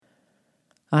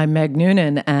I'm Meg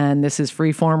Noonan, and this is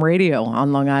Freeform Radio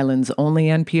on Long Island's only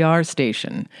NPR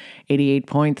station,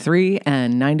 88.3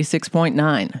 and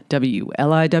 96.9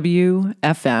 WLIW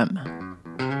FM.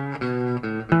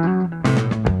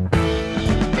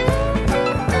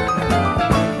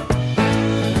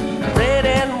 Red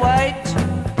and white,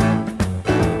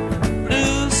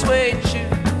 blue suede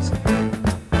shoes.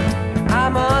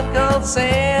 I'm Uncle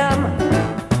Sam.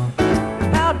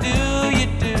 How do you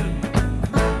do?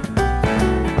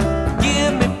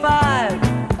 Give me 5.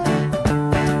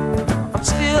 I'm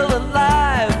still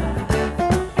alive.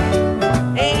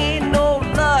 Ain't no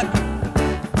luck.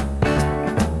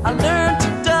 I learned to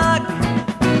duck.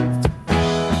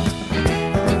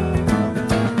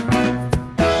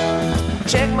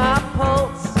 Check my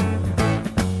pulse.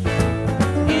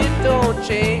 It don't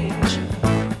change.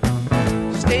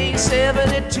 Stay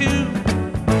 72.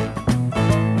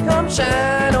 Come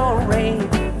shine or rain.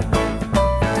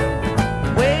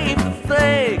 Wave the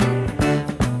flag.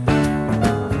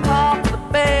 Pop the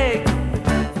bag.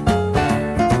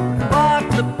 Walk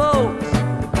the boat.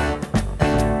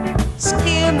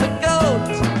 Skin the goat.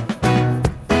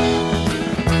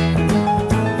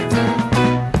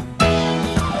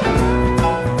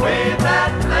 Wave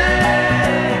that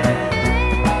flag.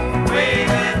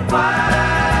 Wave it wide.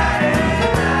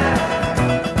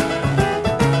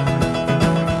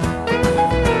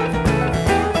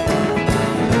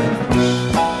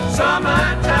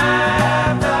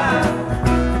 Summertime now,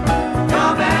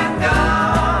 come and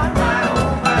gone, my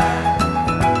old man.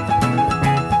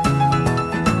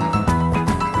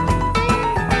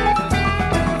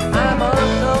 I'm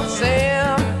Uncle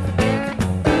Sam,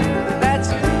 that's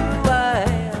who I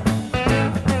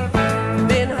am.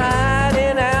 Been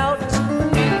hiding out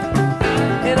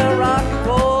in a rock and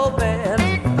roll band.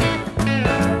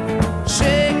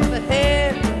 Shake the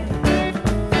hand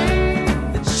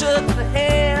that shook the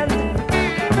hand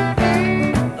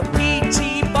of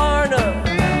P.T. Barnum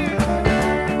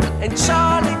and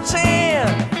Charlie Chan.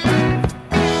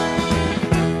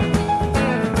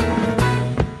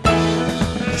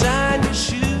 Shine your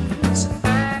shoes,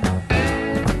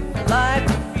 light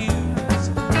the fuse.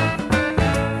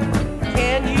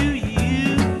 Can you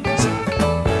use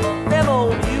them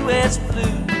old U.S.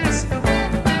 blues?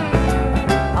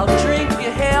 I'll drink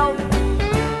your health,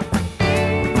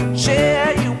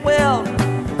 share your wealth,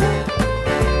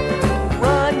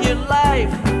 run your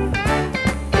life,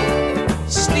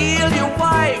 steal your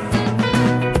wife.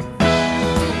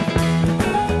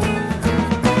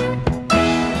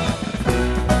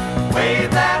 Wave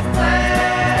that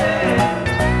flag,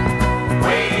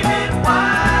 wave it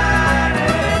wide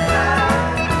and high.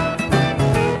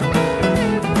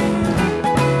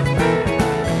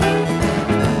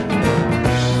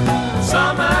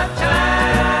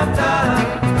 Summertime done,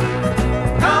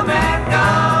 come and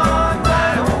gone,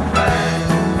 my old man.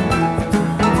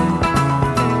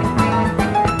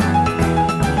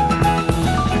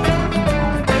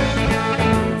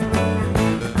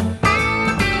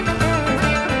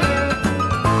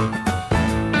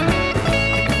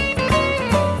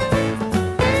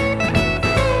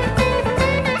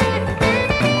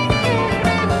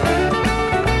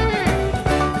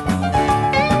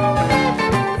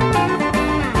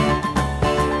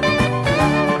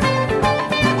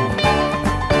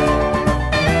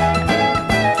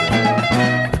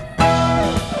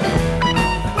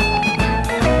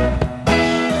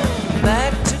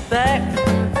 Back to back,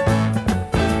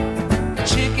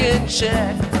 chicken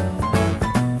shack.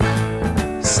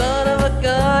 Son of a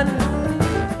gun,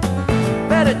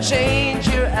 better change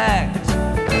your act.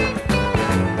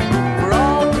 We're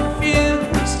all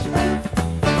confused.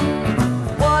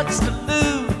 What's to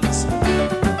lose?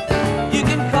 You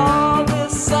can call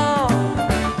this song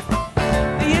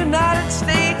the United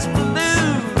States Blues.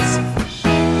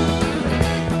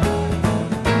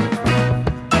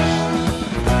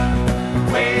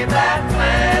 Wave that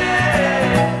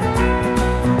flag,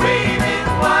 wave it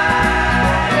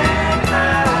wide and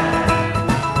high.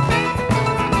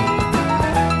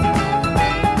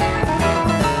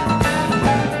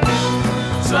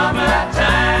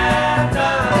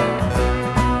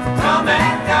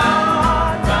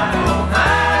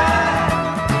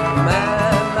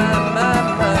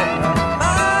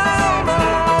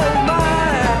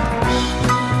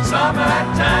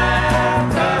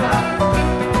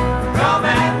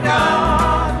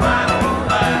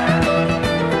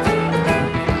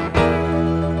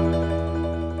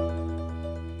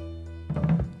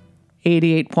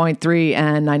 88.3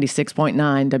 and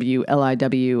 96.9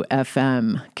 WLIW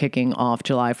FM, kicking off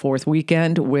July 4th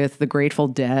weekend with the Grateful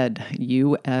Dead,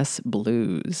 U.S.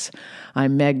 Blues.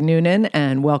 I'm Meg Noonan,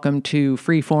 and welcome to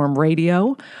Freeform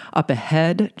Radio. Up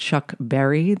ahead, Chuck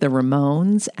Berry, the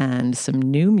Ramones, and some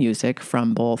new music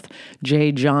from both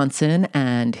Jay Johnston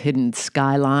and Hidden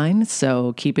Skyline,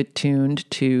 so keep it tuned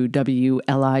to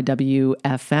WLIW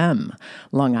FM,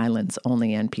 Long Island's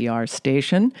only NPR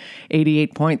station,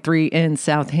 88.3 in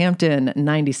Southampton,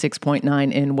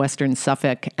 96.9 in Western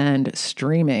Suffolk, and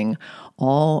streaming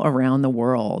all around the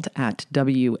world at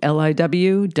wliw.org/radio.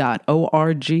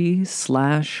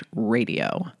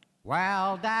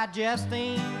 While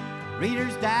digesting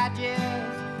Reader's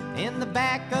Digest in the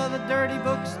back of the dirty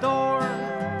bookstore,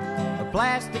 a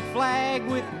plastic flag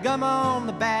with gum on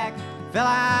the back fell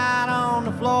out on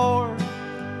the floor.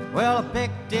 Well, I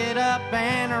picked it up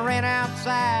and I ran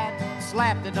outside,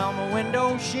 slapped it on my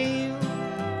window shield.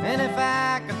 And if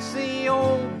I could see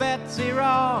old Betsy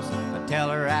Ross, I'd tell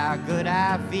her how good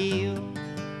I feel.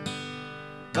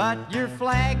 But your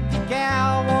flag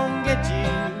decal won't get you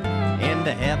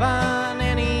into heaven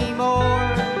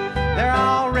anymore. They're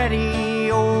already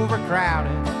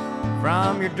overcrowded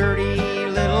from your dirty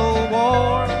little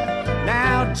war.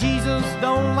 Now Jesus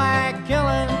don't like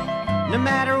killing, no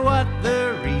matter what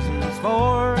the reason's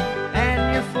for.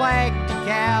 And your flag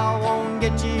decal won't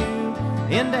get you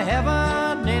into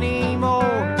heaven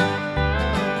anymore.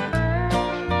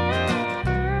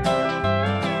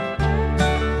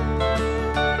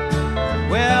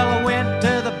 Well, I went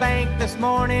to the bank this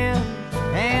morning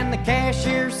and the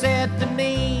cashier said to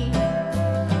me,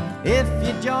 if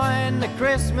you join the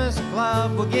Christmas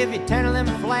club, we'll give you 10 of them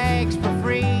flags for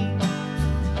free.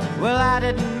 Well, I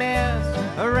didn't mess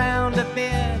around a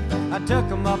bit, I took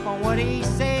him up on what he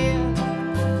said,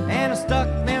 and I stuck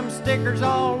them stickers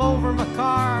all over my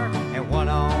car and one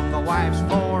on my wife's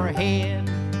forehead.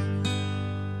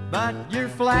 But your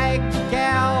flag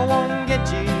decal won't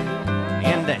get you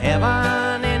into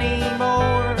heaven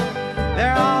anymore.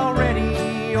 They're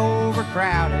already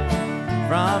overcrowded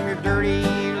from your dirty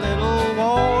little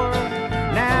war.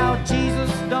 Now Jesus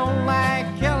don't like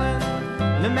killing,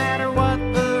 no matter what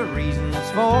the reason's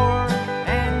for.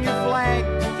 And your flag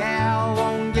decal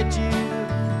won't get you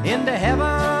into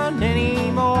heaven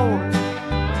anymore.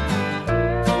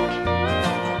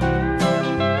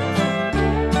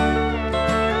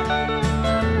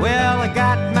 Well, I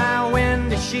got my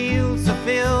window shields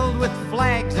filled with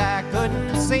flags I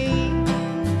couldn't see,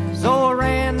 so I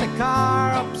ran the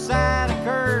car upside a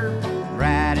curb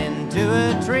right into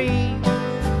a tree.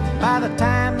 By the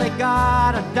time they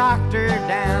got a doctor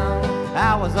down,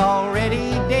 I was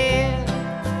already dead.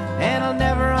 And I'll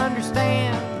never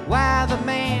understand why the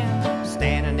man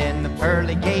standing in the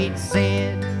pearly gate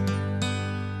said,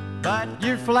 but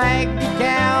your flag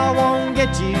decal won't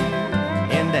get you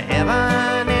into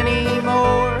heaven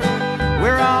anymore.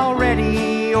 We're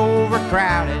already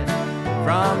overcrowded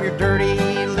from your dirty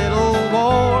little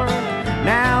war.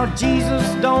 Now Jesus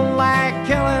don't like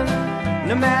killing,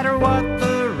 no matter what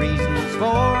the reason's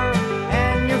for.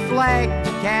 And your flag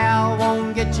decal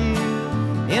won't get you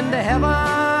into heaven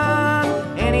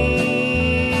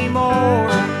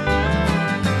anymore.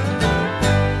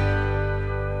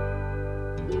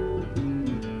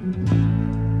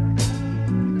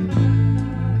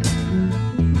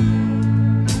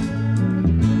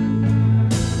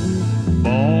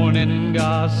 Born in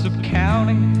Gossip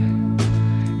County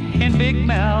in Big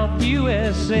Mouth,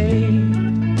 USA,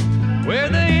 where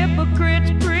the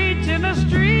hypocrites preach in the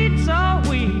streets all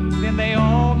week and they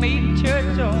all meet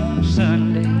church on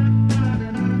Sunday.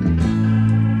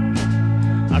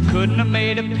 I couldn't have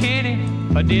made a penny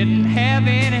if I didn't have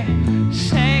any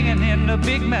singing in the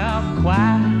Big Mouth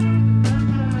choir.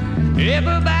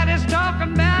 Everybody's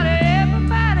talking about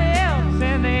everybody else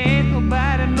and there ain't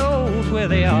nobody knows where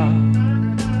they are.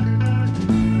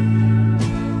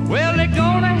 Well, they're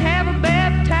gonna have a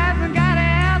baptizing, got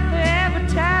out the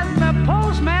advertising, the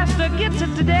postmaster gets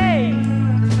it today.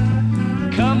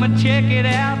 Come and check it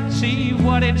out and see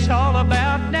what it's all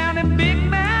about down in Big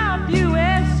Mouth,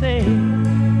 USA.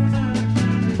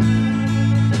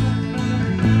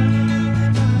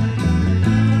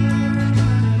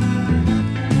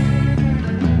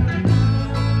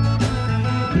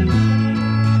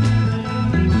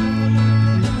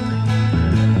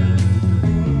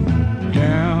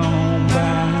 Down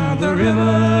by the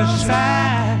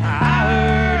riverside, I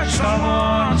heard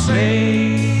someone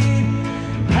say,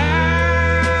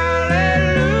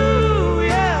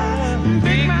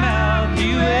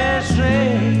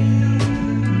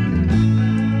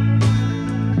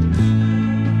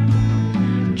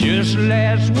 Just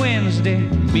last Wednesday,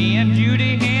 me and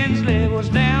Judy Hensley was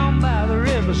down by the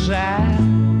riverside.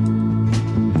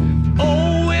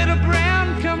 Oh, Widow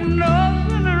Brown come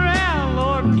nosing around,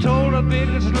 Lord, told her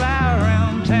biggest lie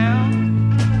around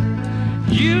town.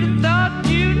 You'd thought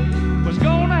Judy was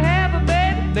gonna have a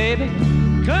baby,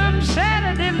 come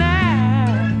Saturday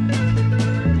night.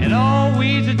 And all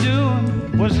we were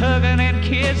doing was hugging and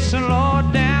kissing,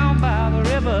 Lord, down by the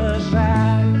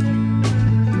riverside.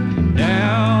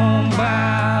 Down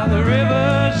by the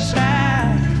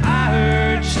riverside, I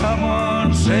heard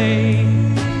someone say,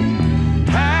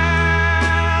 Hallelujah,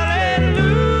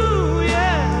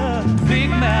 Big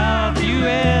Mouth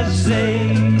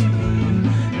USA.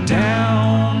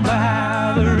 Down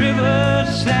by the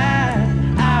riverside,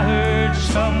 I heard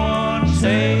someone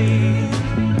say,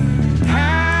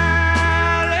 Hallelujah,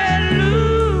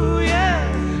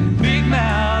 Big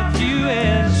Mouth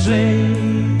USA.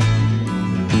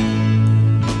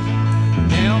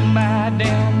 Down by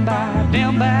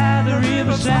the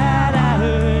riverside, I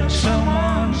heard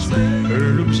someone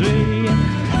say,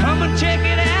 come and check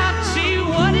it out, see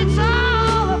what it's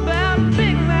all about,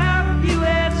 Big Mouth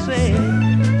USA.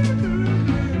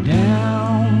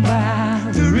 Down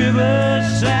by the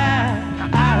riverside,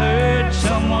 I heard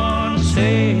someone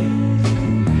say,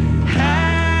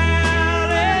 Hallelujah,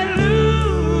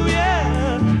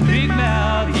 Big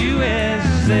Mouth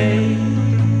USA.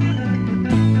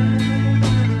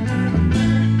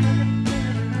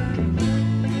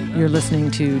 You're listening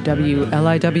to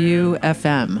WLIW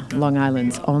FM, Long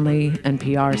Island's only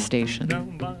NPR station.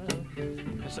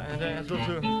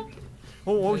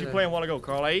 Oh, what was you playing a while ago,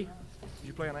 Carl? A? Did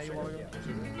you play an A a while ago?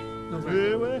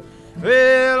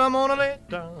 Well, I'm gonna lay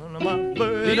down my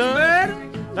burden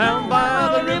down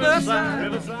by the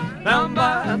riverside, down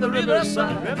by the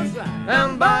riverside,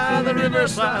 down by the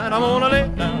riverside. I'm gonna lay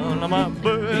down my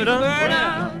burden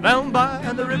down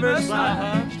by the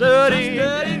riverside. Study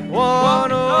one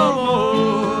no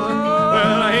more.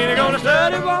 Well, I ain't gonna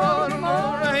study one more.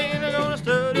 I ain't gonna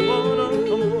study one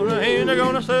no more. I ain't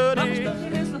gonna study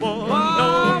one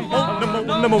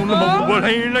no more. Well, I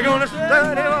ain't gonna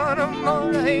study one no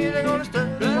more. I ain't gonna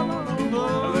study one no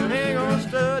more. I ain't gonna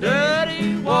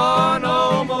study one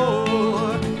no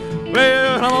more.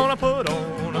 Well, I'm gonna put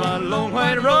on my long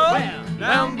white robe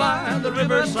down by the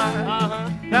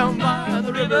riverside, down by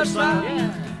the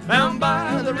riverside, down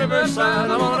by the riverside.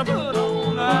 I'm gonna put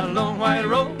on my long white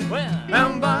robe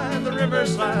down by the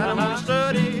riverside. I'm gonna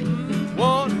study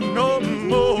one no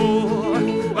more.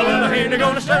 Well, I ain't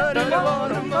gonna study one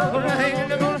no more. I ain't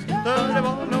gonna study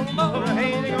one no more. I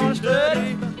ain't gonna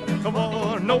study come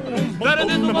on no more. I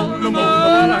ain't gonna study one no more.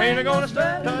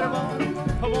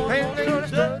 I ain't gonna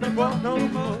study one no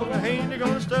more. I ain't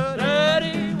gonna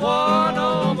study one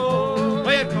no more.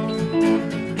 Play it, Carl.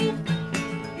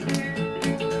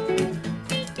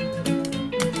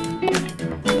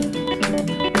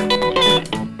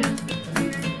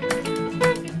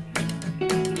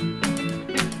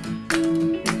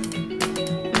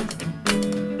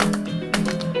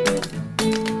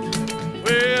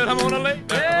 Well, I'm gonna lay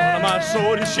down my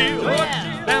sword and shield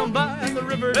down by the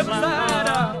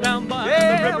riverside, down by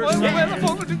the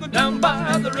riverside, down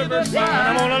by the riverside.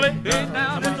 I'm gonna lay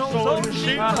down my sword and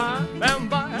shield down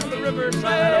by the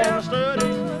riverside. I'm gonna study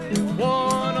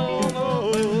one no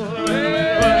more.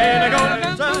 I ain't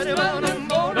gonna study one no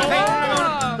more. I ain't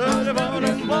gonna study one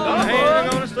no more. I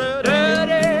ain't gonna study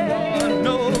one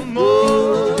no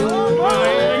more. I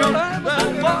ain't gonna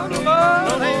study one no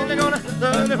more. I ain't gonna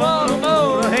study one no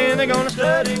more. I ain't gonna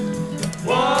study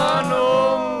one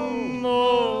no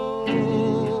more.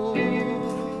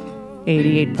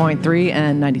 88.3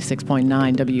 and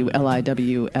 96.9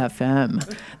 WLIW FM.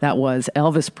 That was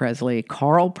Elvis Presley,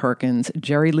 Carl Perkins,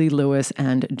 Jerry Lee Lewis,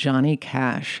 and Johnny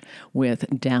Cash with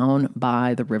Down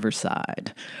by the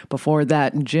Riverside. Before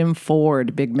that, Jim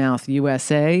Ford, Big Mouth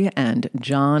USA, and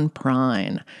John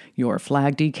Prine. Your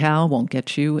flag decal won't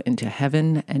get you into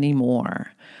heaven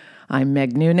anymore. I'm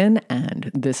Meg Noonan,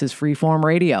 and this is Freeform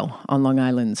Radio on Long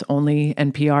Island's only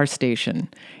NPR station,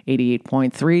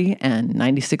 88.3 and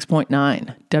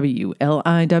 96.9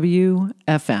 WLIW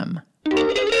FM.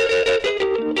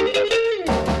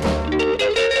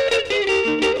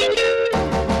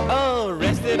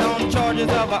 Arrested on charges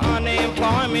of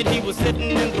unemployment, he was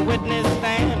sitting in the witness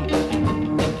stand.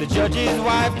 The judge's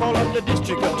wife called up the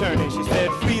district attorney. She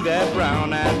said, free that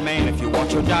brown-eyed man. If you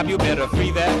want your job, you better free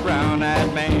that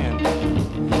brown-eyed man.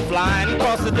 Flying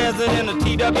across the desert in a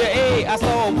TWA, I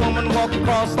saw a woman walk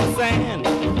across the sand.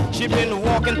 She'd been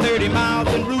walking 30 miles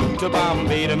en route to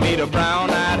Bombay to meet a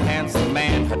brown-eyed handsome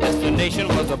man. Her destination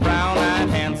was a brown-eyed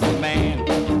handsome man.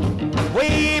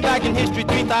 Way back back in history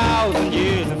 3,000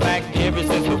 years. In fact, ever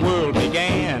since the world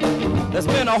began, there's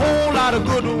been a whole lot of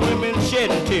good women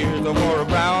shedding tears over a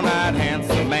brown-eyed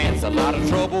handsome man. It's a lot of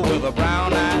trouble with a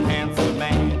brown-eyed handsome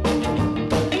man.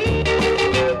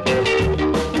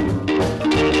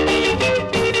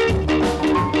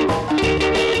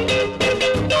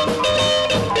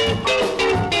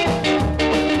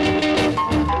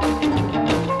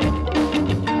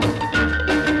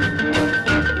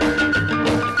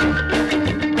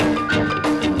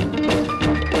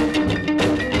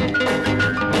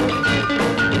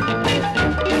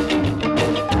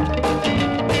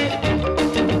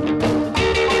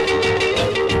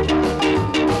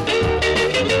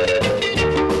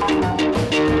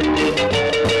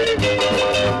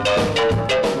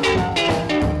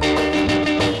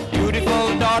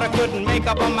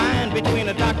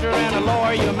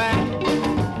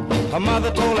 Her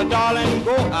mother told her, darling,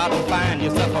 go out and find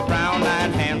yourself a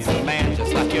brown-eyed handsome man.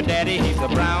 Just like your daddy, he's a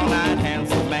brown-eyed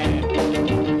handsome man.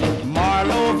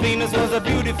 Marlo Venus was a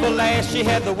beautiful lass. She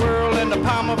had the world in the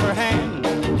palm of her hand.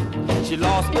 She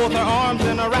lost both her arms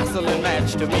in a wrestling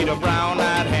match to meet a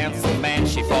brown-eyed handsome man.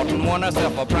 She fought and won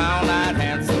herself a brown-eyed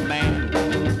handsome man.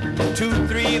 2,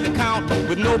 3, the count,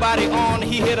 with nobody on.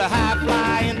 He hit a high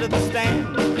fly into the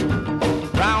stand.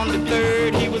 Round the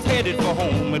third, he was headed for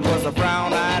home. It was a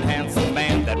brown-eyed handsome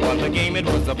man that won the game. It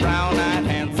was a brown-eyed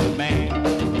handsome man.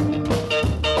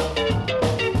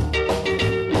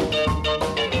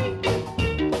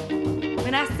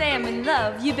 When I say I'm in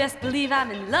love, you best believe I'm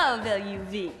in love,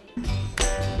 L-U-V.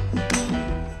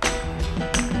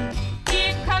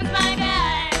 Here comes my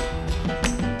guy,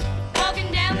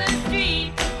 walking down the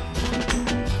street.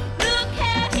 Look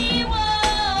how he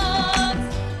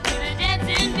walks to the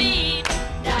dancing beat.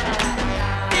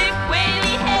 Thick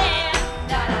wavy hair,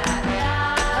 a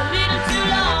little too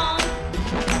long.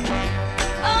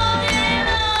 All day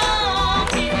long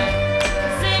he's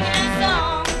singing a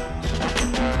song.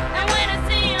 And when I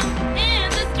see him in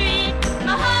the street,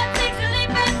 my heart takes a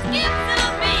leap and skips a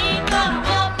beat. Gonna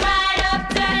walk right up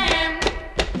to him,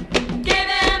 give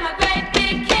him a great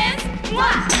big kiss.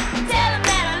 Mwah! Tell him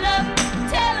that I love him,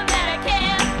 tell him that I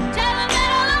care, tell him that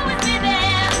I'll always be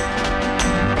there.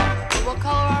 What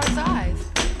color are his eyes?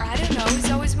 I don't know, he's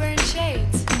always wearing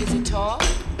shades. Is he tall?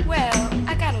 Well,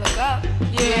 I gotta look up.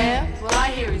 Yeah, well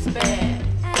I hear he's bad.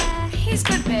 He's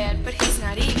good bad, but he's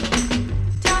not evil.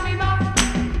 Tell me more,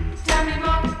 tell me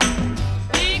more.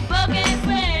 Big bucket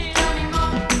sweater, tell me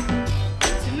more.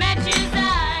 To match his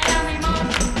eyes, tell me more.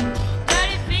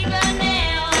 Dirty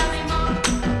fingernails, tell me more.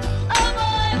 A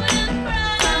boy with a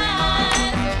prize,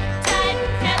 tight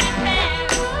heavy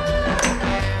pants,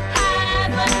 high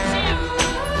button shoes.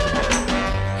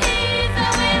 He's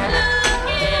always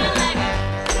looking like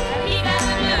he got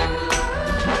the blues.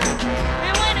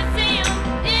 And when I see him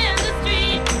in the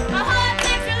street, my heart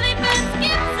takes a leap and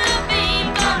skips a beat.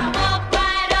 Gonna walk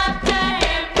right up to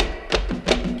him,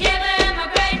 give him a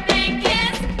great big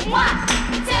kiss. Mwah!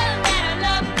 Tell him that I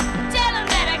love him, tell him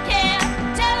that I care,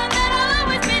 tell him that I'll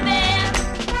always be there.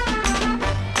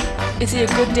 Is he a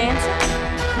good dancer?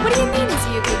 What do you mean, is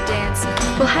he a good dancer?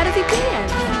 Well, how does he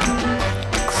dance?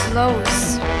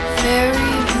 Close.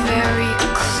 Very, very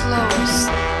close.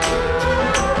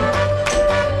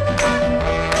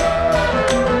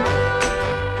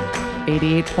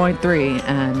 .3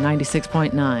 and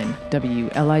 96.9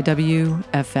 WLIW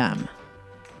FM.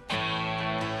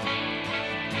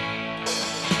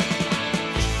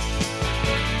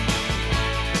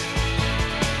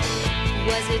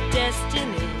 Was it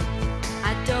destiny?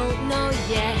 I don't know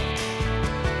yet.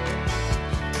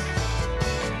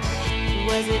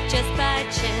 Was it just by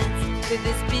chance? Could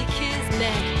this be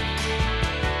kismet?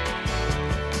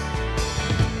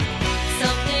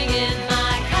 Something in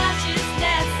my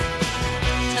consciousness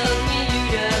told me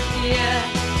you'd appear.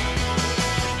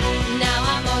 Now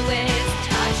I'm always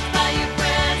touched by your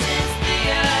presence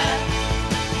dear.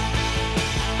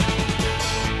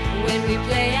 When we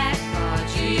play at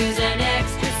cards, you use an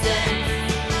extra sense.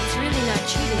 It's really not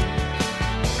cheating.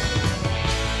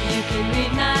 You can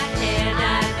read my head,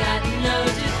 I've got no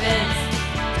defense.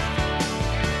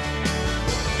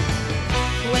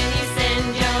 When you send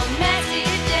your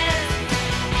messages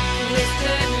with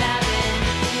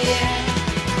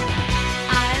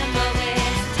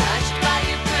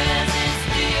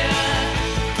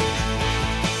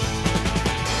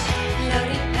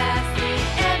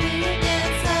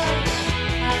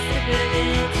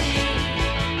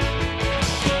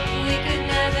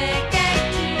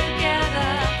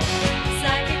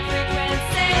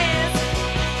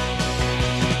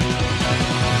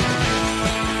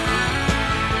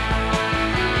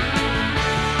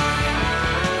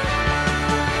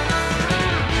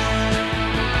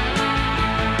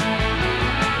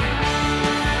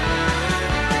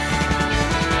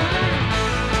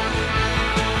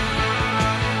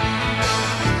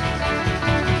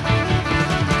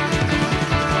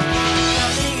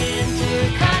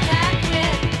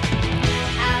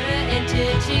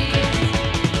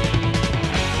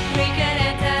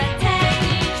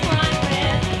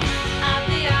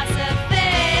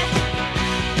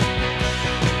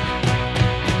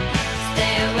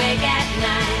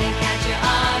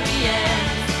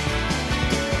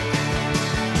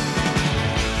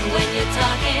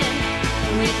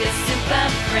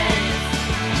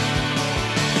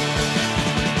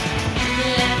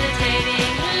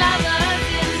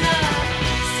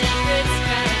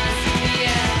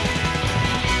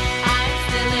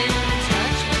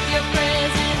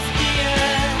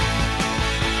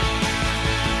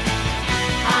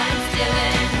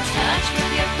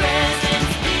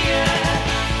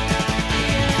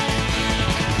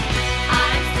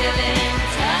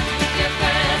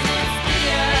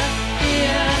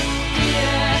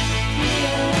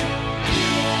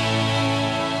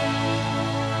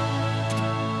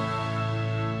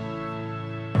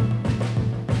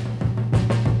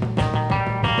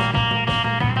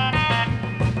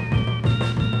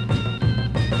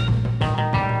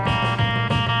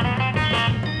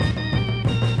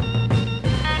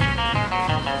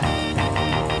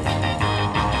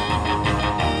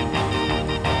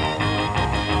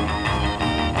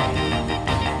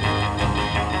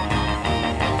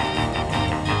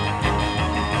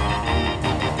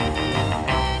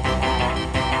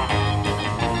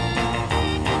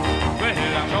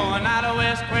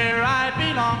might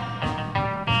be long.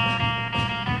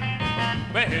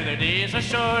 Where the days are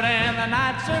short and the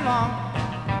nights are long.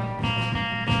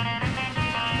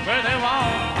 Where they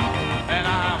walk and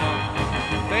I walk,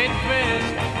 they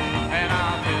twist and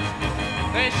I'll twist,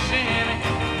 they shimmy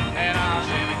and I'll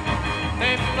shimmy,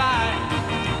 they fly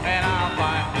and I'll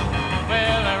fly.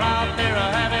 Well, they're out there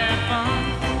having fun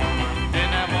in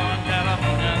that one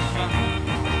California sun.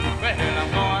 Well, I'm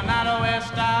going out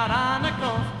west, out on the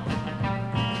coast,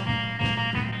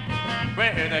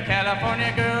 where the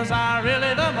California girls are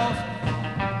really the most.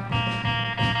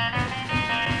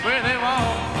 Where they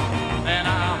walk and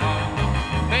I'll walk,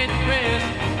 they twist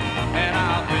and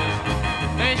I'll twist,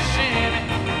 they shimmy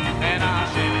and I'll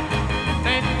shimmy,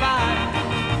 they fly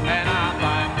and I'll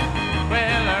fly.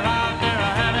 Well, they're out there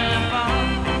having fun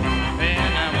in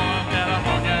that one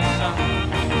California sun.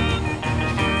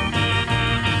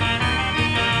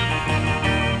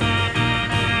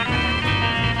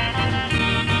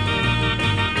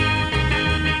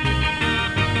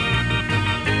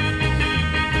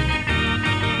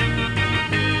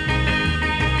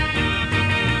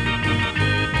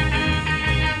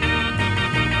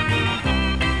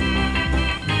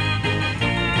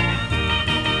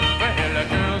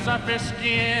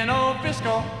 Frisky in old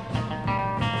Frisco,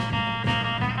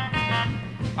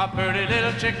 a pretty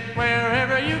little chick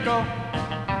wherever you go.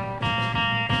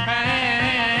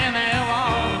 And they'll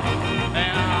walk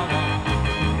and I'll walk,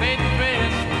 they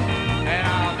twist and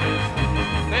I'll twist,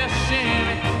 they'll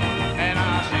shimmy and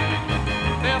I'll shimmy,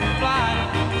 they'll fly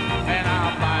and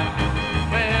I'll fly.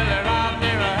 Well, they're out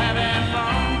there having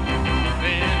fun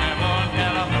in that one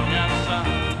California sun.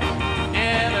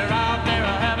 Yeah, they're out there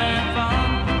having fun.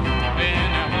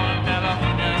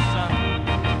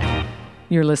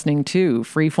 You're listening to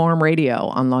Freeform Radio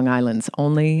on Long Island's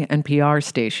only NPR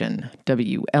station,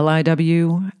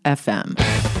 WLIW FM.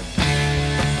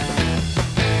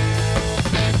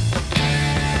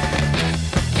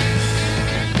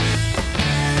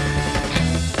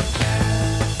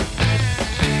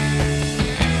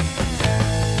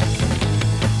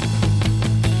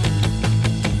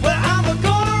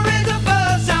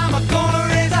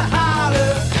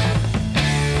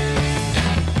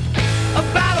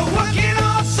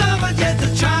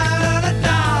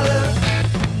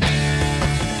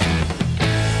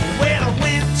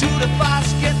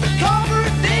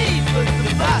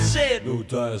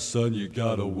 Son, you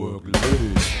gotta work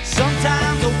late.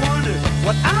 Sometimes I wonder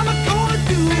what I'm gonna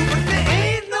do, but there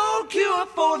ain't no cure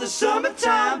for the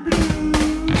summertime blues.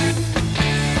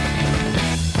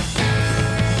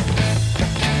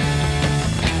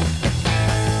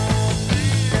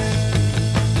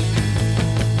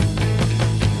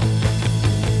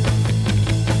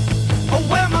 Oh,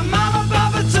 well, my mama,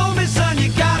 papa told me, son,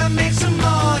 you gotta make some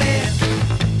money.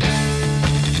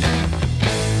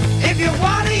 If you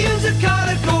wanna use a car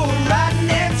to go riding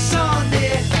every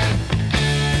Sunday.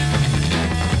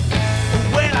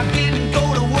 Well, I didn't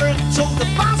go to work, told the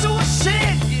boss I was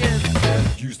sick,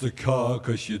 yeah. Use the car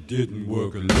cause you didn't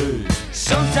work late.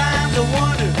 Sometimes I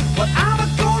wonder what I'm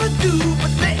gonna do,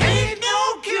 but there ain't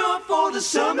no cure for the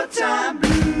summertime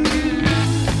blues.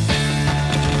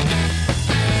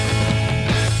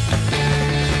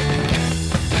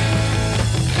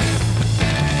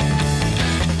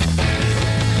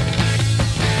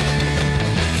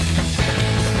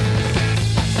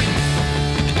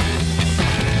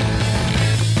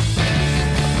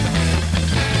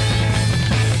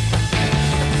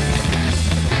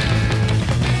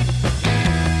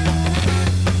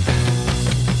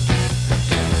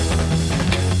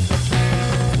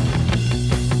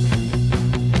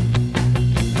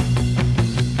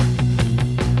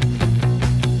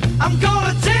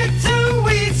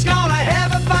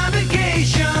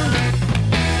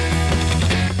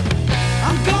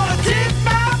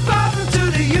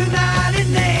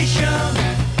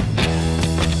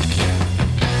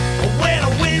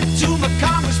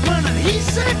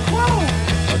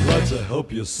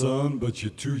 Help your son, but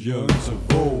you're too young to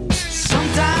vote.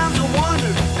 Sometimes I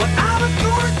wonder what I'm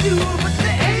gonna do, but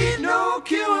there ain't no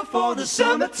cure for the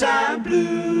summertime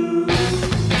blues.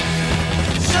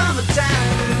 Summertime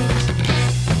blues.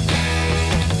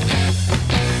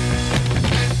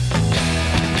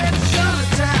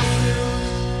 Summertime blues.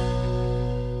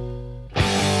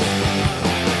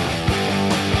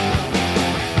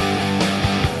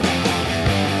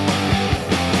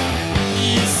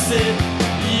 You said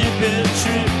you've been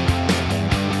true,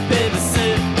 baby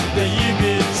said that you've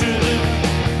been true.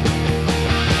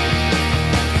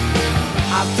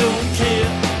 I don't care,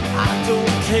 I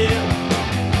don't care,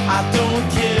 I don't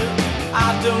care, I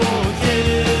don't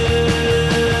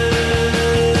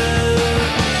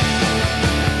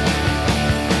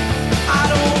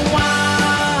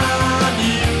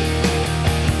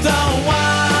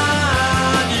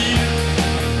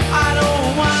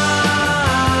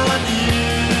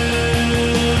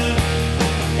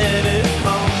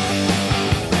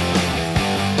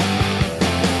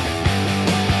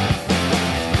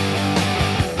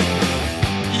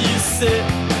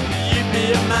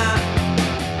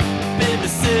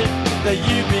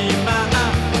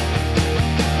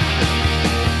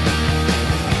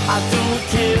I don't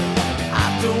care, I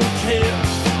don't care,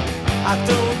 I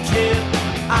don't care,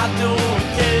 I don't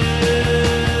care.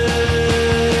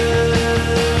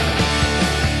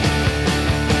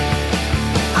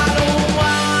 I don't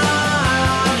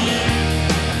want you,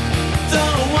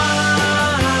 don't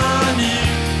want you.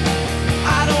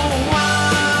 I don't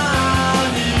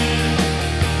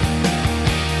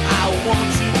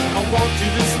want you. I want you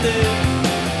to stay.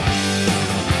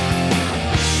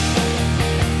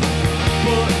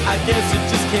 But I guess it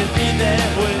just can't be that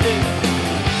way.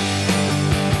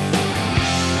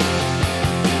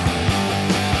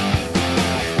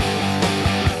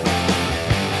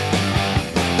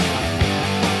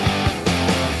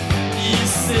 You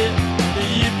said that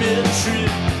you've been true.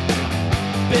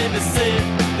 Baby said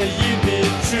that you've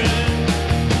been true.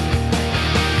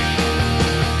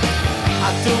 I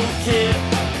don't care,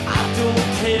 I don't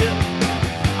care,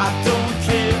 I don't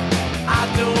care, I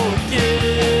don't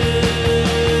care.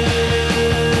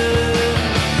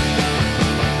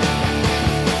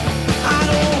 I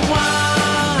don't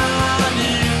want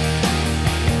you,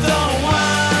 don't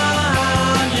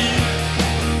want you.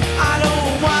 I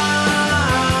don't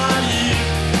want you,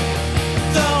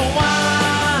 don't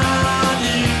want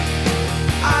you.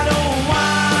 I don't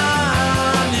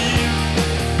want you,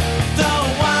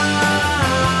 don't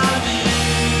want you.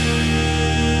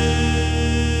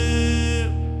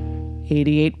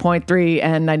 88.3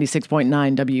 and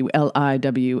 96.9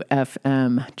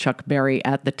 WLIW-FM. Chuck Berry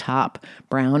at the top.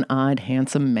 Brown-eyed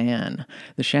handsome man.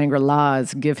 The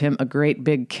Shangri-Las, Give Him a Great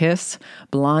Big Kiss.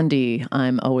 Blondie,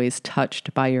 I'm Always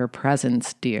Touched by Your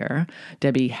Presence, Dear.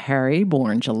 Debbie Harry,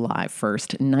 born July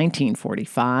 1st,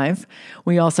 1945.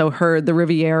 We also heard the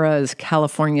Rivieras,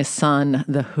 California Sun,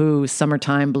 The Who,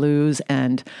 Summertime Blues,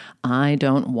 and I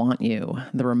Don't Want You,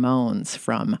 the Ramones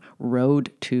from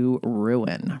Road to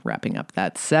Ruin, wrapping up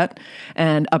that set.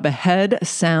 And up ahead,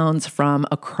 sounds from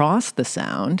across the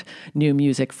sound, new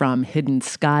music from Hidden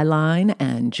Skyline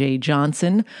and Jay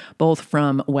Johnston, both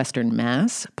from Western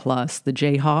Mass, plus the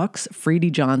Jayhawks,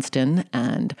 Freedy, Johnston,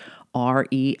 and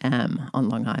R.E.M. on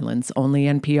Long Island's only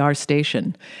NPR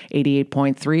station,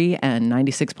 88.3 and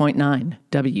 96.9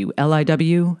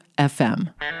 WLIW-FM.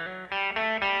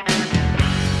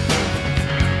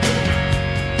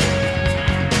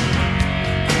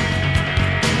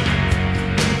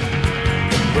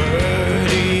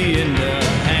 Birdie in the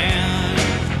hand,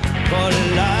 but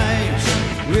life's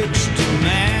rich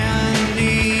demand.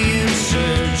 The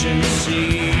insurgency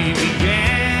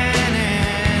began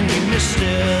and you missed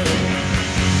it.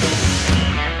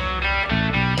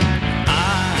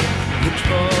 I looked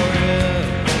for it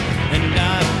and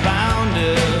I found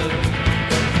it.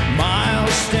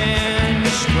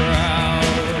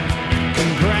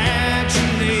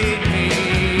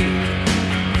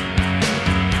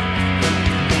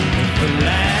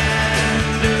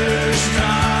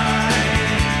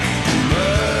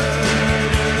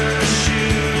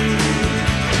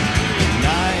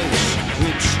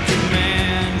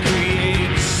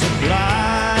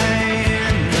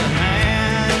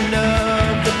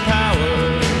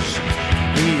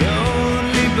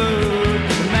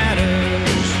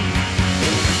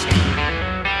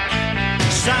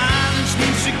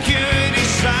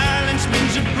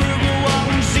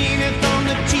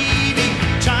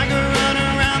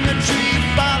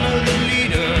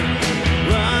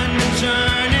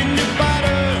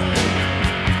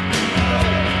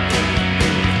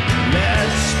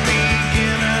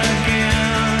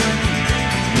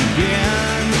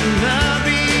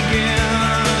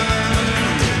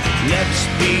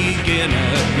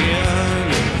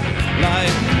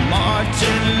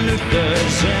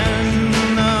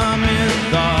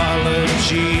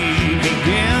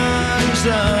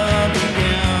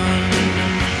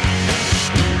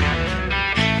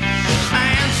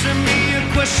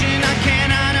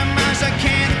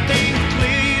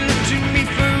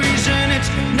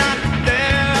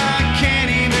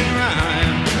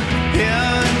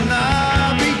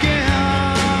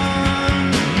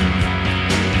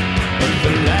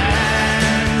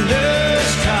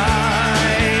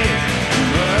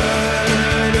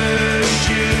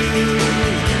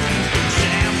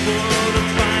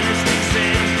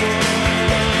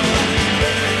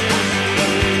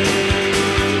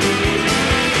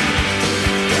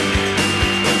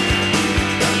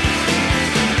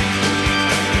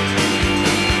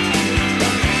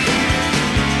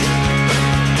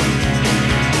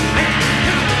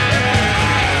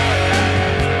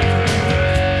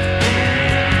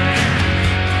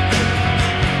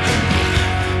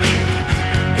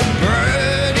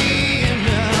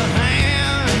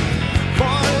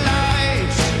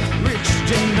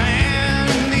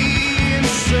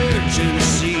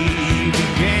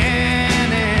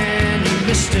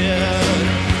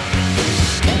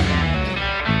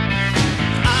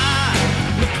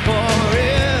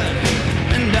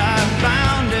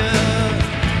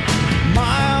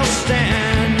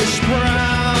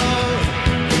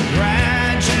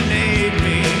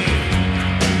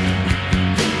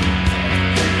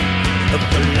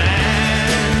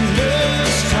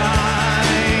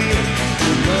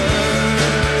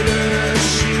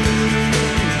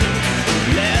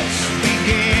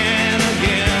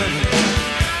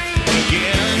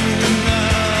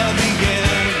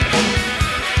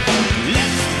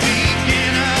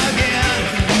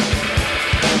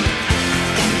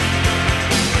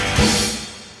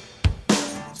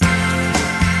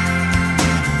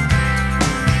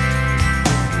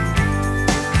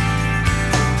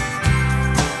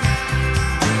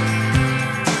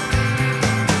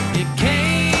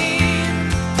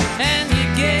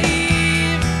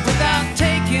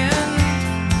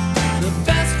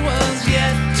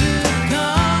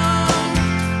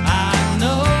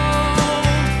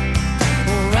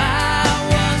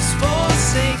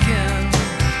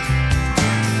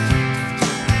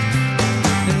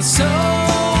 So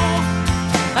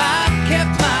I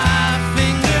kept my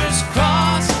fingers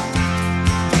crossed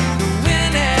to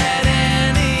win at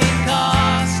any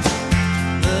cost.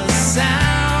 The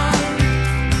sound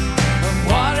of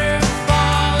water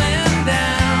falling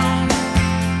down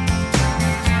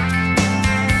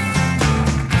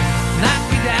knock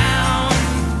me down,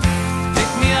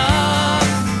 pick me up,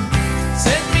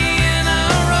 set me in a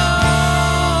row.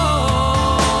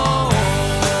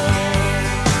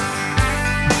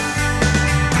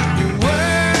 Your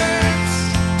words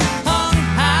hung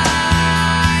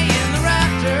high in the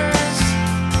rafters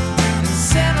and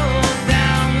settled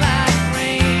down like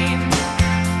rain.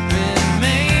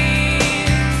 Remain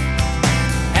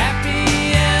happy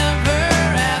ever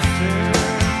after.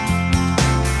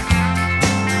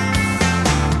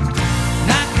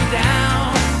 Knock me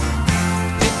down,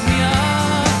 pick me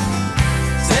up,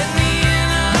 set me in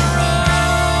a row.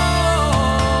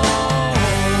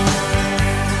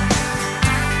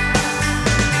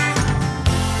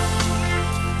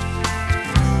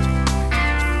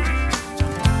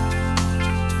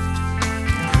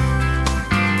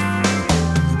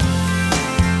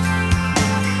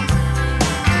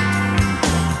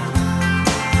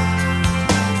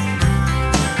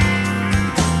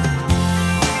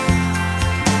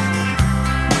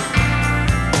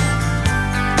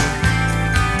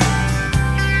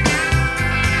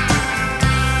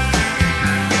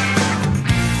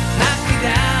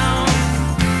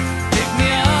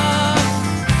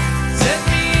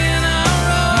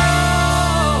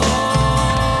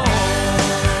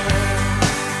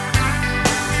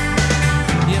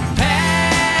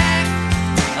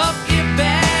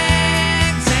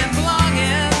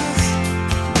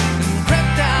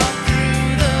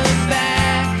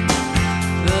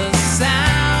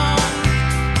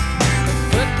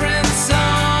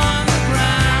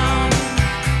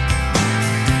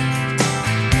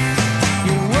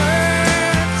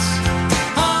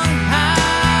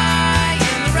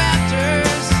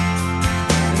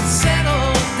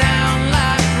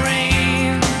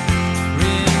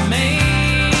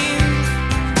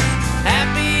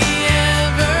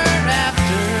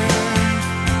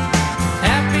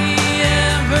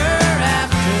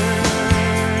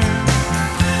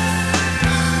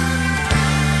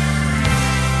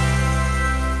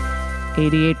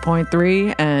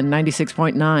 88.3 and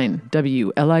 96.9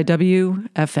 WLIW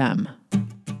FM.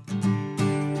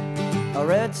 A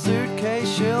red suitcase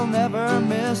she'll never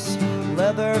miss,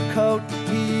 leather coat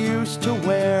he used to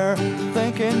wear,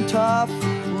 thinking tough,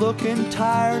 looking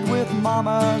tired with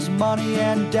mama's money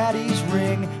and daddy's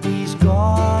ring. He's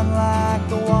gone like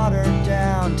the water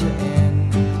down to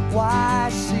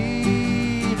NYC,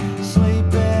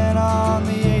 sleeping on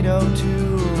the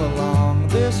 802 along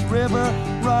this river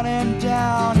running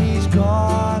down. He's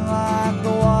gone like the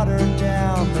water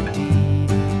down the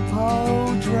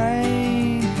depot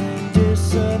drain,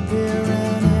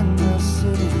 disappearing in the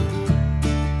city.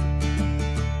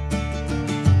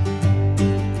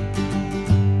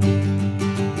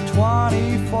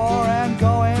 "24 and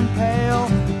going pale,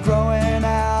 growing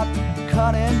out,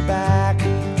 cutting back.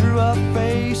 Drew a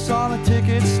face on a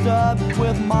ticket stub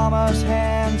with mama's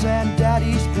hands and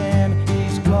daddy's pen.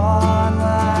 He's gone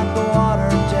like the water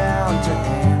down to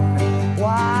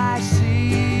NYC,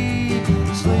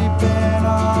 sleeping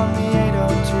on the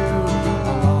 802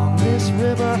 along this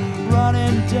river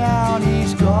running down.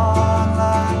 He's gone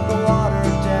like the water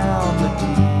down the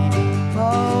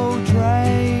depot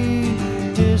drain,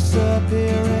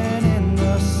 disappearing in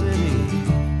the city."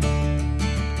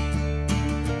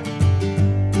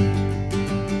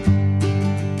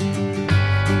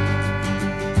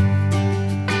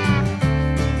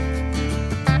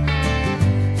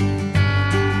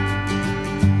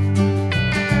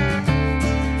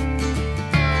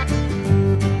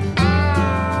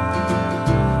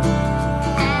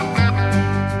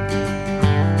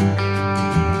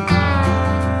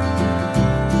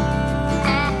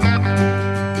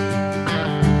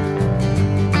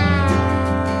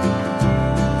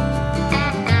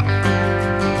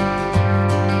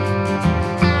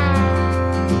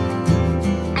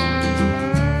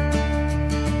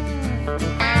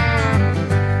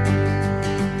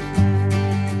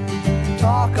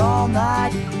 Talk all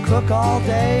night, cook all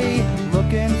day,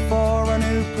 looking for a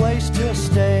new place to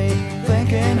stay.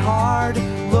 Thinking hard,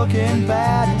 looking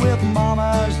bad with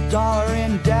mama's dollar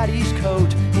in daddy's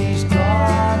coat. He's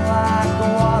gone like the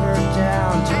water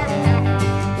down to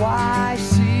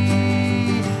NYC,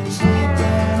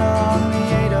 sleeping on the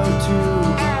 802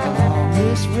 along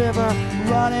this river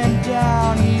running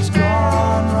down. He's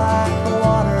gone like the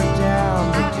water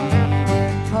down the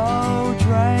depot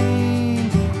drain,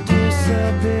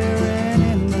 disappearing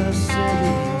in the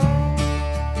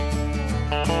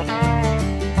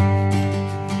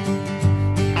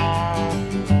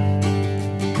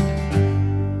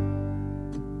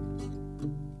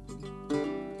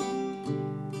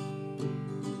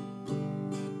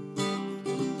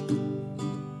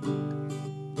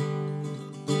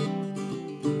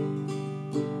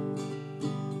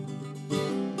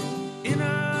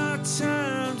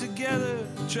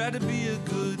try to be a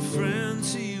good friend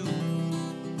to you.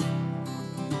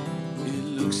 It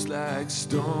looks like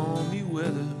stormy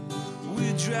weather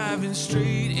we're driving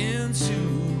straight into,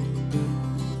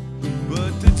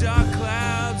 but the dark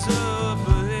clouds up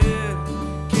ahead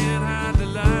can't hide the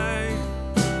light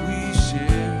we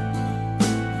share.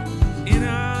 In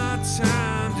our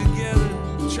time together,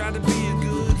 try to be a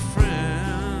good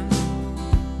friend.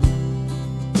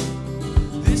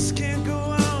 This can't go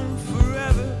on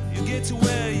forever. You get to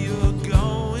where you're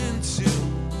going to,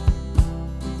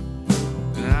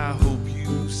 and I hope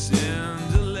you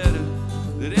send a letter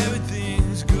that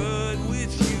everything's good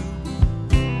with you.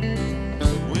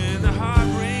 When the hard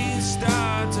rains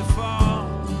start to fall,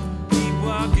 keep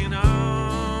walking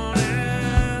on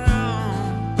and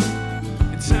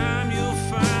on. In time you'll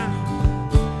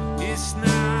find it's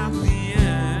not the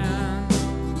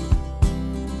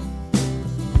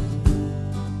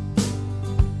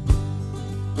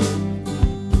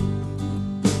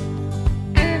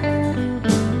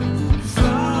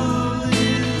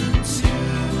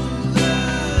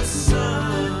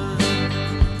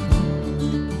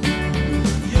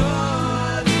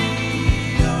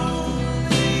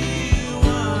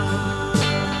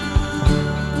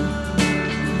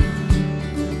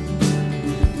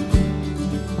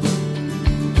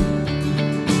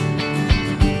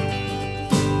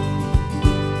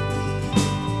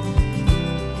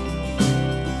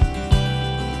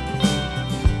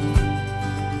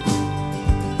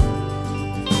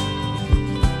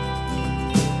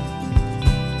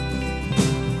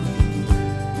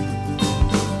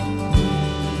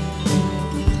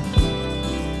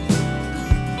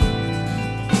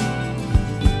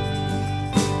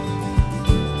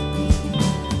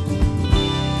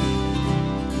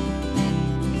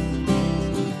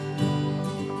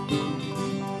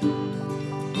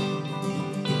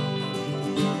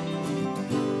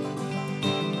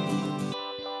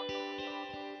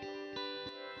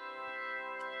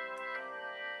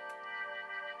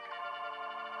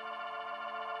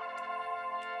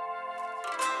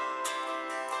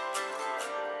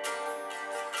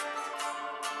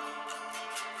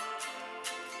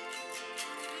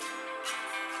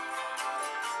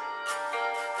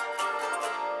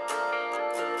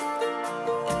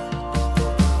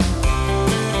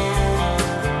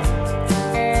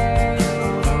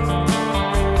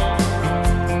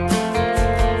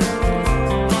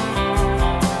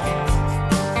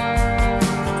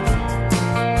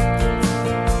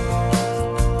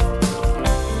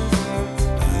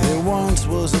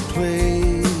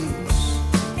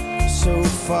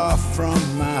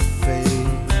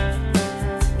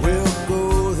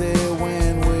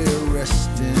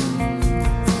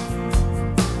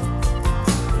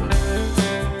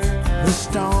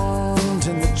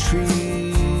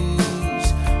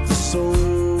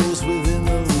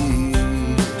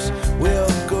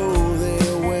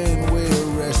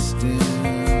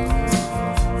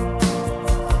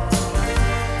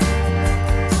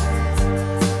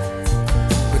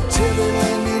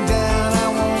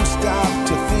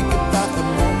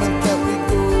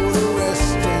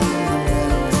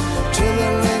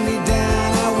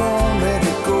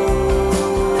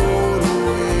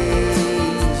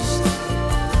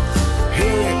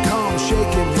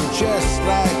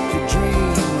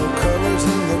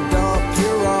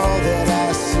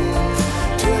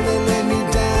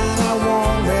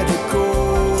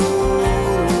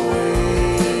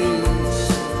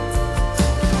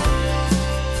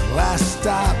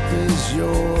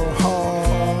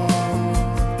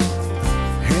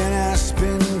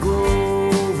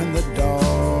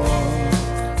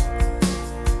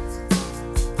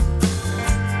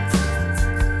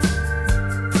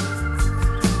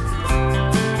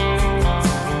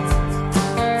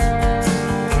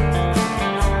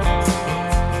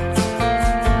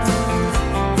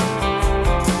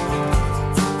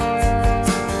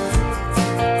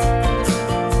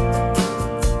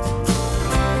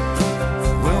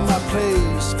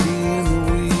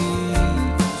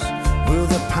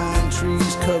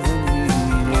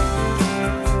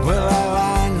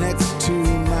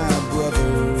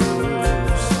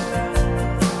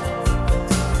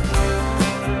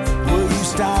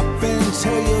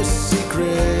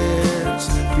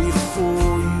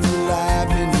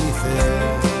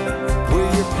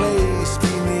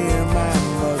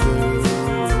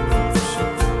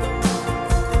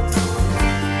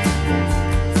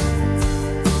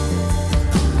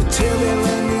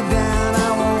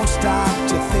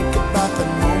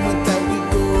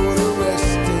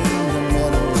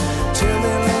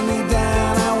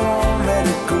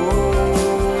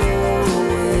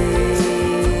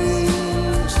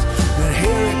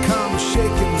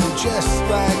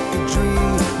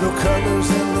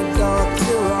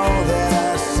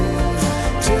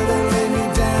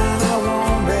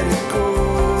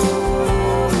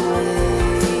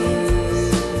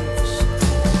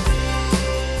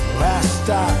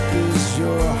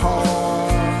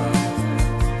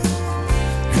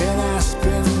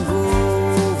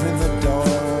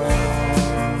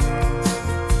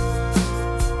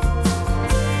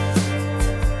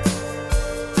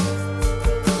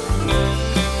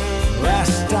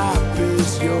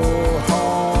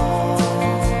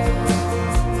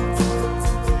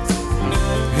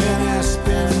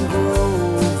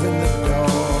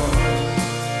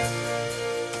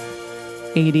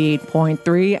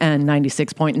 88.3 and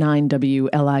 96.9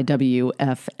 WLIW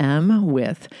FM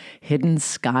with Hidden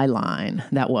Skyline.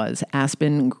 That was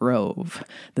Aspen Grove,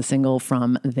 the single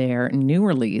from their new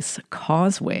release,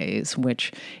 Causeways,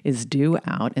 which is due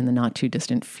out in the not too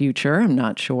distant future. I'm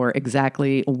not sure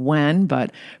exactly when,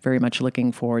 but very much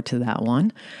looking forward to that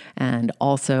one. And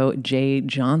also Jay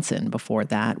Johnston before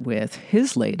that with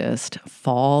his latest,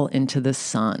 Fall into the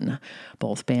Sun.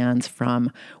 Both bands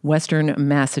from Western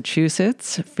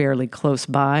Massachusetts, fairly close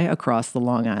by across the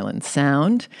Long Island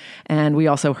Sound. And we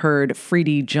also heard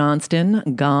Freedy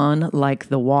Johnston, Gone Like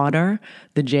the Water,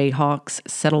 the Jayhawks,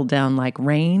 Settled Down Like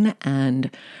Rain, and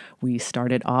we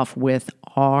started off with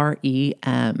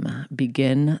R.E.M,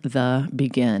 Begin the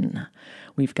Begin.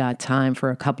 We've got time for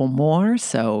a couple more,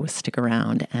 so stick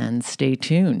around and stay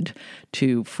tuned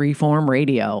to Freeform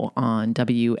Radio on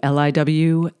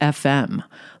WLIW FM,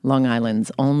 Long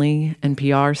Island's only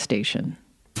NPR station.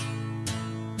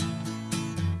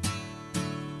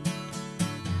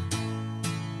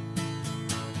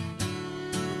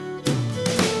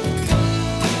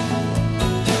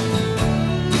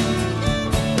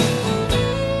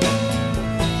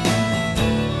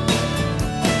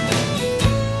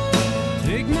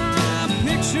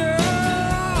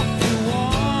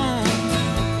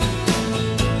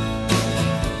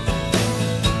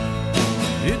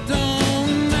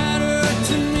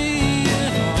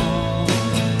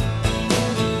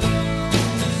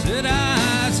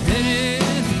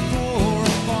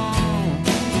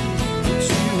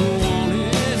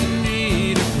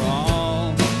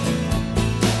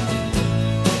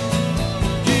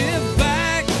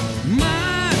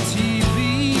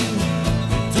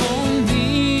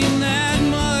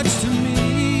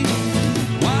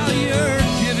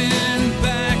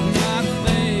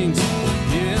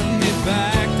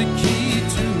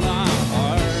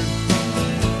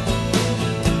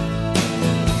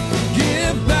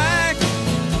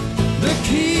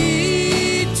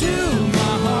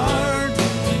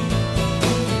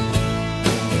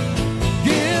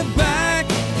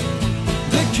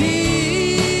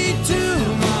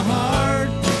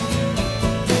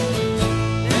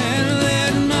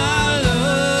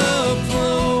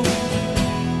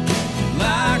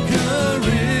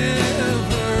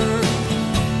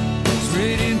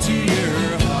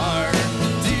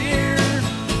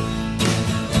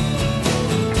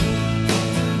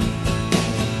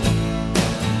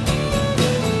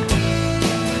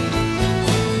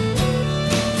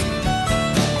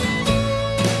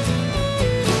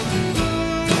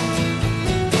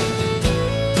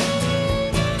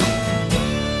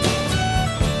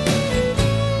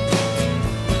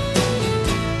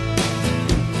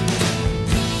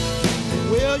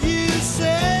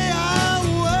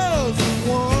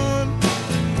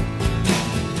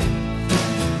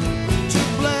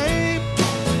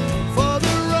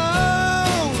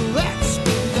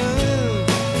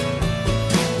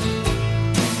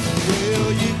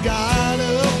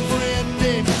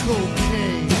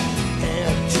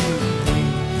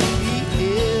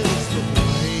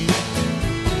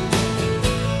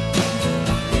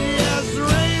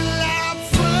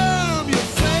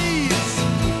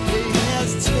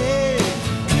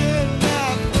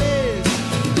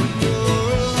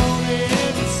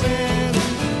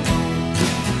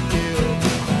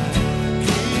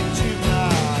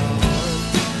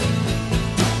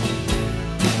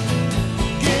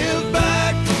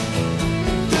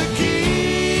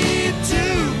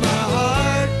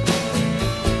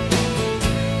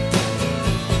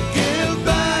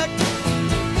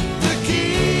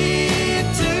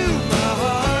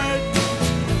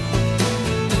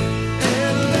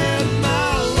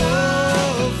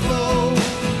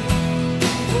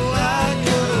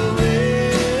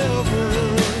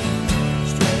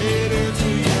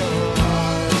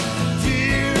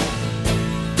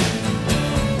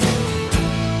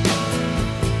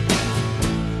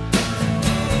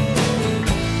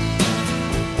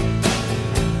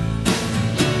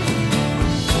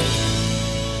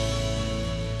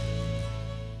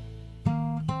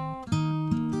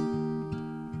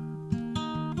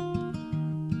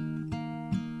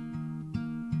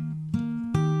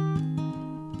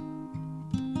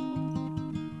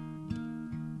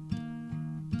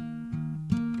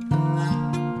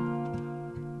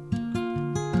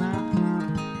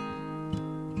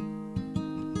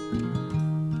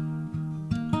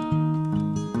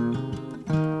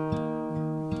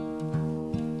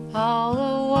 all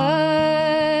the way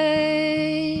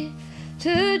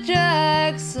to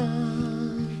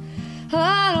Jackson.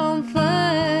 I don't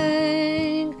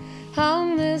think I'll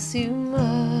miss you much.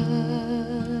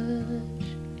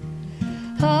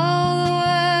 All the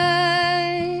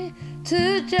way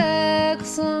to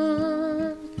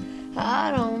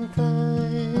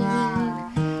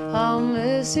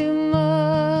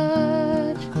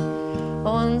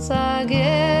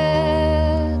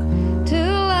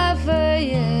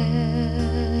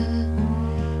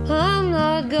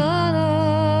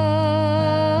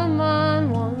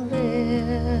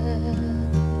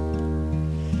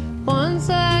Once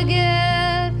I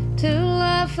get to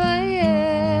Lafayette,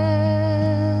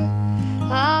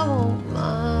 I won't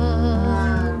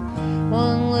mind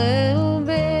one little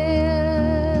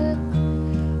bit.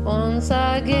 Once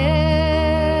I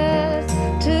get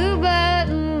to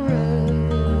Baton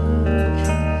Rouge,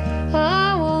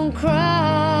 I won't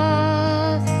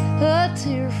cry a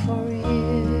tear for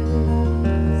you.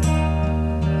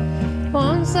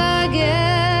 Once I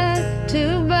get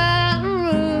to Baton Rouge,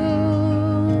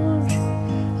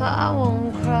 I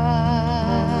won't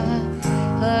cry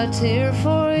a tear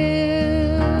for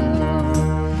you.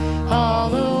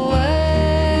 All the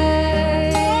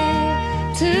way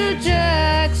to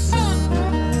Jackson,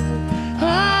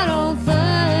 I don't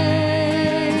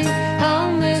think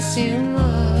I'll miss you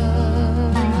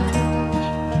much.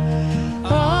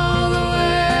 All the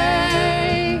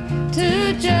way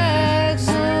to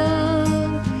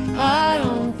Jackson, I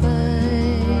don't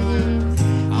think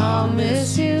I'll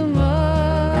miss you much.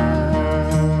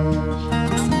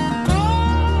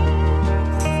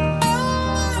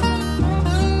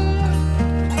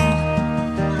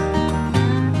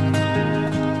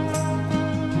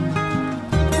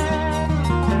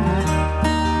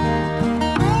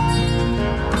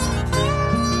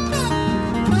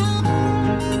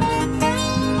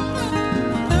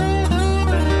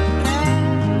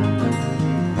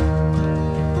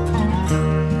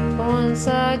 Once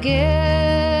I get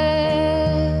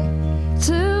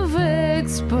to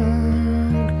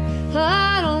Vicksburg,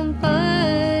 I don't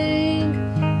think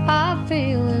I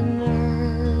feel a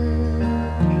nerve.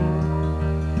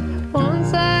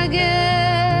 Once I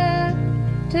get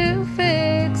to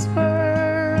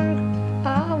Vicksburg,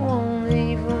 I won't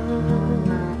even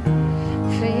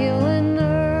feel a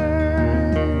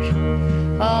nerve.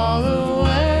 All the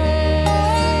way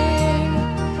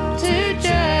to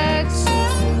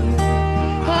Jackson,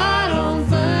 I don't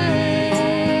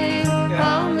think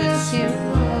I'll miss you much.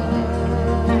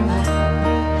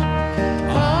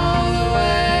 All the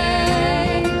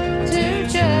way to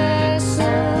Jackson,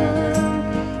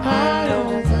 I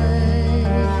don't think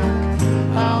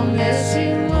I'll miss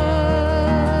you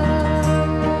much.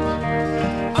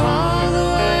 All the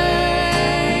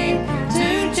way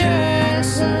to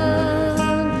Jackson,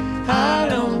 I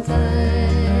don't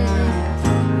think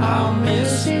I'll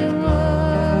miss you much.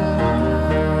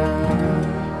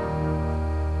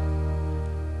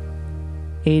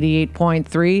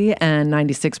 88.3 and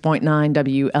 96.9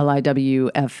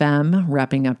 WLIW FM,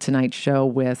 wrapping up tonight's show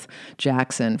with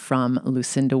Jackson from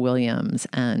Lucinda Williams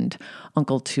and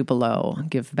Uncle Tupelo,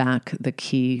 Give Back the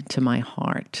Key to My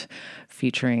Heart,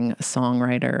 featuring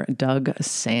songwriter Doug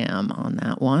Sam on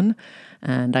that one.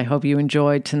 And I hope you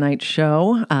enjoyed tonight's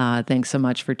show. Thanks so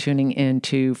much for tuning in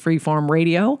to Freeform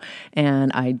Radio.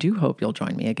 And I do hope you'll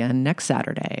join me again next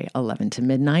Saturday, 11 to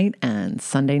midnight, and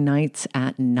Sunday nights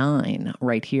at 9,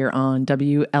 right here on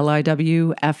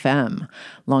WLIW FM,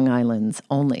 Long Island's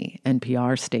only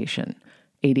NPR station.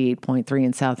 88.3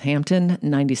 in Southampton,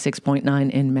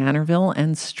 96.9 in Manorville,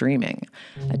 and streaming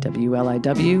at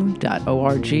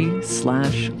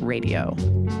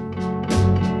WLIW.org/radio.